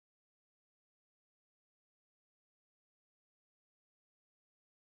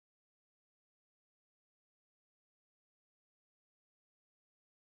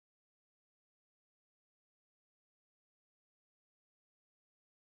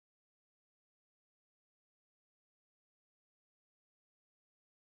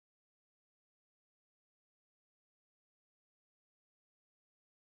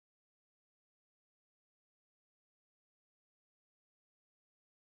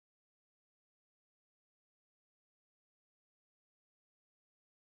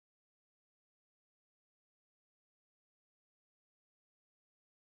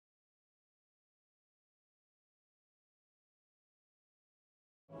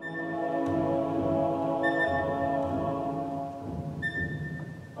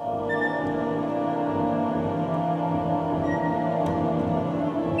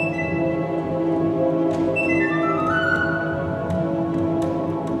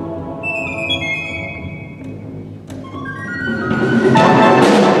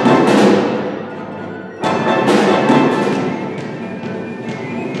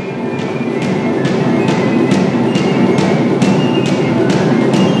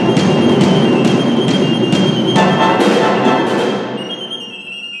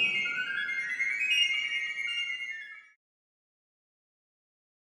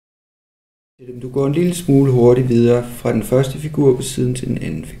går en lille smule hurtigt videre fra den første figur på siden til den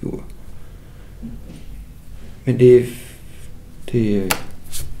anden figur. Men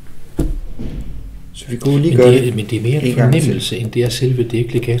så vi kunne lige gøre det. Men det er mere en fornemmelse, end det er selve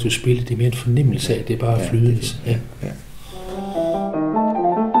det legato-spil. Det er mere en fornemmelse af, det er bare flydelse. Ja.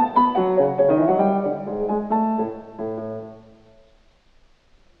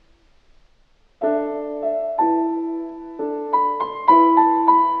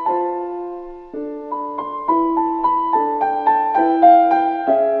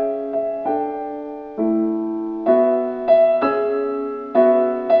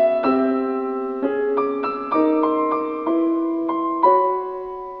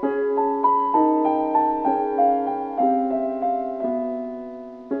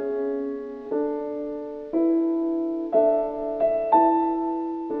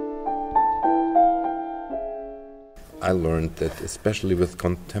 I learned that especially with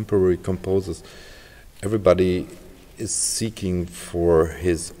contemporary composers, everybody is seeking for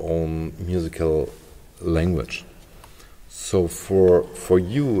his own musical language. So for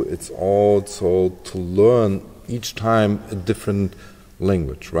you, it's also to learn each time a different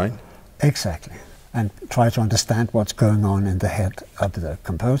language, right? Exactly, and try to understand what's going on in the head of the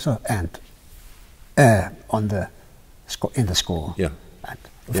composer and in the score. Yeah. And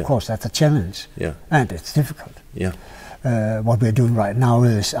of course, that's a challenge. Yeah. And it's difficult. Yeah. What we're doing right now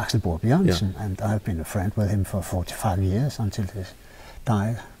is Axel Bjørnsen, and I've been a friend with him for 45 years until he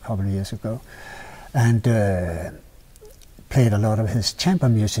died a couple of years ago, and played a lot of his chamber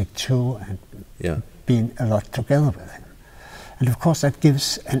music too, and been a lot together with him. And of course, that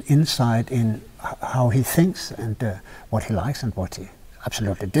gives an insight in how he thinks and what he likes and what he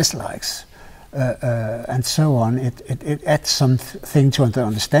absolutely dislikes. And so on. It adds something to the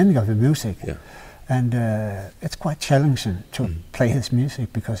understanding of the music. Yeah. And it's quite challenging to play his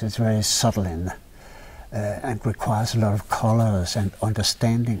music because it's very subtle and requires a lot of colors and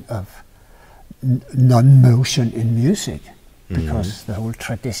understanding of non-motion in music, because the whole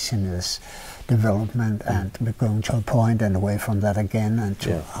tradition is development and we're going to a point and away from that again and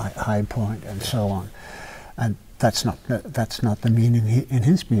to a high point and so on. And that's not the meaning in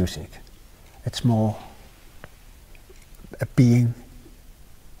his music. It's more a being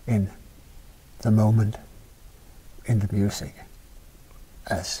in the moment, in the music,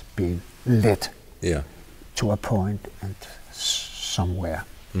 as being led to a point and somewhere.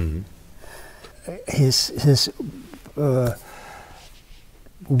 Mm-hmm. His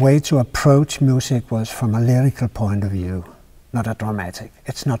way to approach music was from a lyrical point of view, not a dramatic.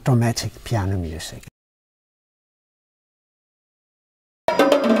 It's not dramatic piano music.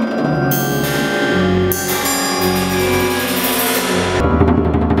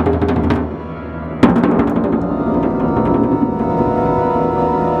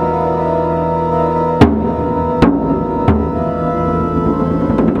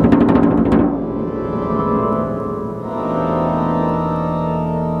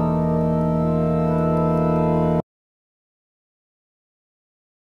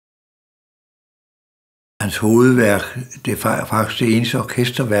 Hans hovedværk, det er faktisk det eneste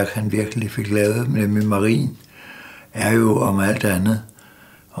orkesterværk, han virkelig fik lavet, nemlig Marien, er jo om alt andet,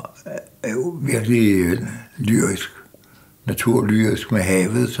 er jo virkelig lyrisk, naturlyrisk med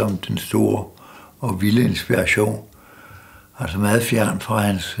havet som den store og vilde inspiration. Altså meget fjern fra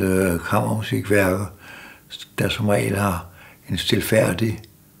hans kammermusikværker, der som regel har en stilfærdig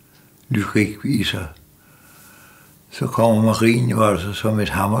lyrik i sig. Så kommer Marien jo altså som et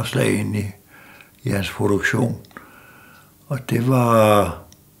hammerslag ind i hans produktion. Og det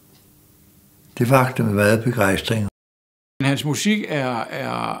vakte med meget begejstring. Hans musik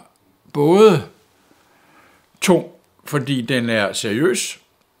er både tung, fordi den er seriøs,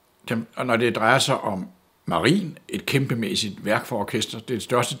 og når det drejer sig om Marien, et kæmpemæssigt værk for orkester, det er det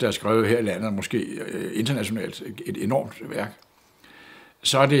største, der er skrevet her i landet, måske internationalt, et enormt værk,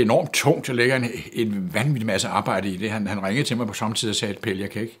 så er det enormt tungt, der ligger en vanvittig masse arbejde i det. Han ringede til mig på samme tid og sagde, Pelle,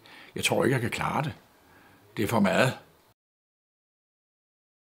 jeg tror ikke, jeg kan klare det. Det er for meget.